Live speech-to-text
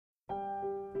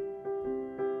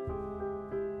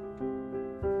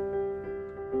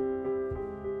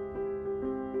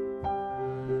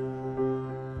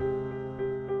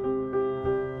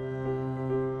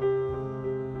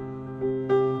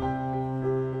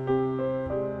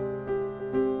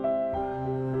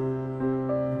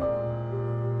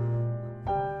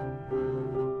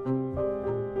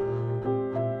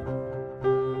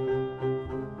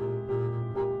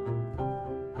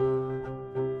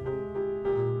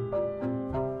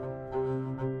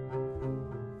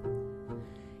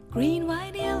Green,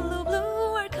 white, yellow,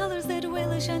 blue are colors that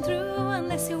will shine through,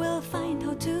 unless you will find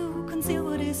how to conceal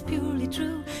what is purely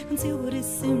true. Conceal what is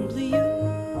simply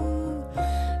you.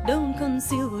 Don't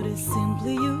conceal what is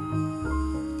simply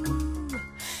you.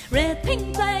 Red,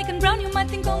 pink, black and brown, you might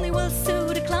think only will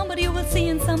suit a clown, but you will see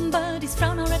in somebody's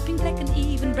frown how red, pink, black and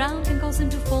even brown can cause him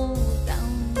to fall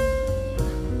down.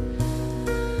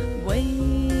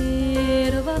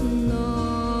 Wait a button.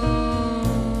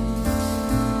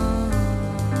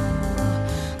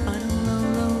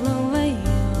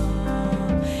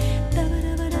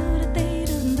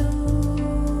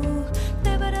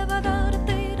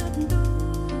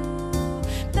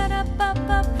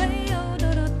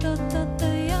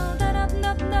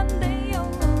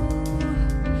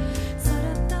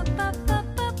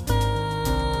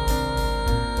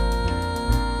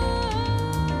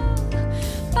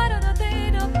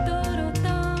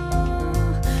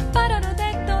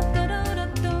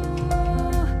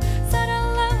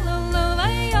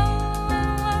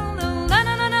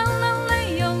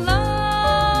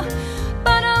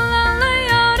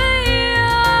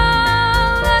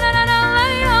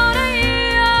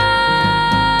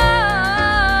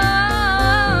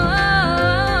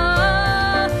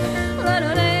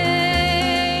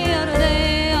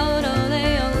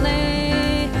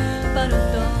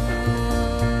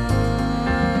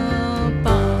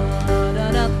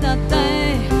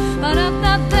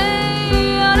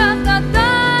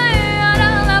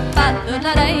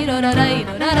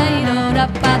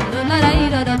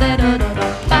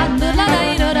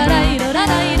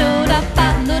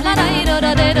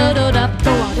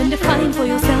 Go out and define for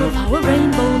yourself how a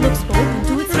rainbow looks, broken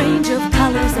to its range of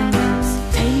colors and hues.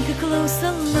 Take a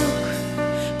closer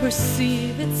look,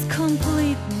 perceive its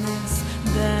completeness,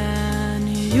 then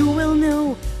you will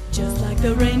know. Just like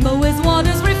the rainbow is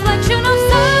water's reflection of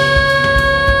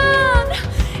sun,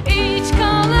 each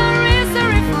color is a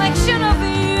reflection of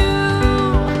you.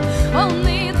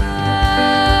 Only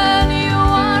then you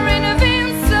are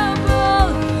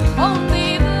invincible.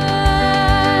 Only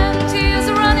then tears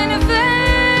run in a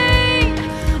vein.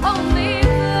 Only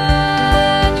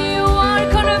then you are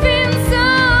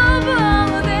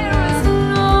convincible. There is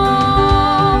no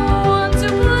one to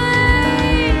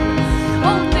blame.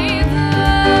 Only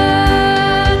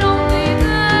then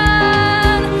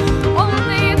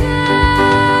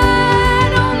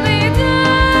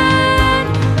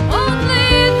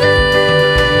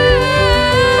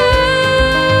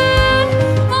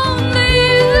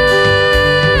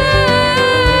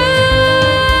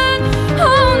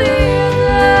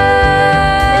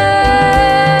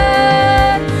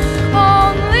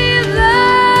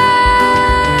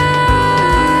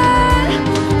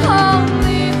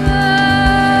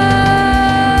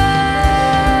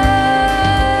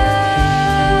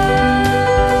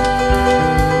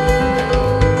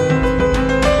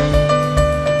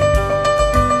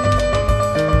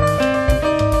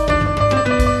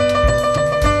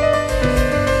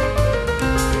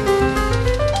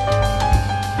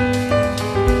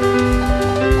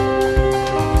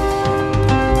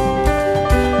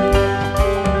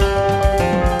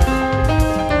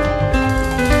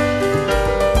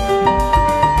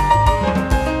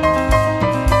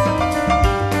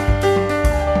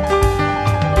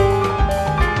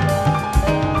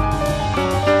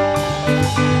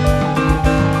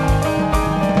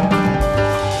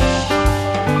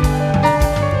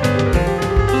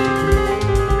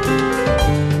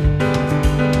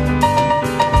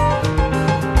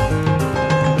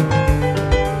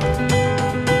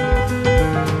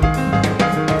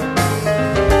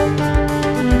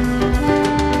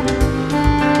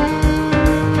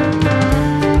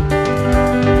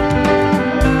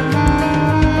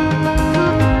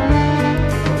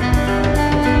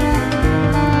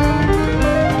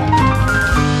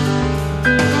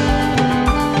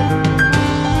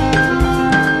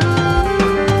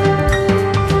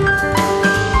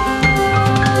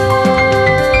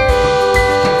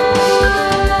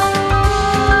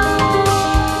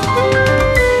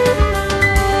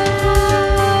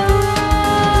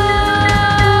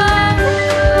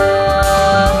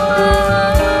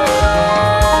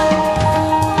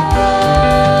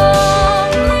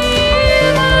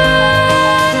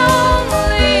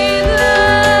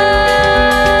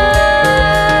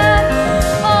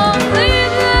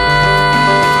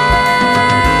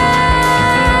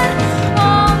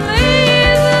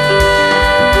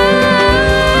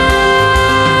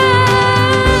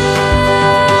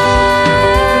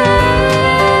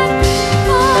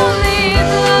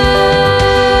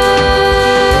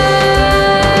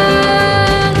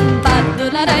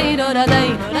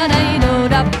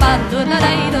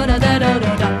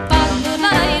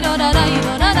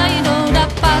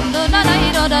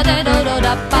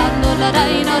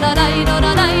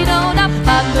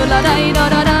da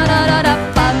da da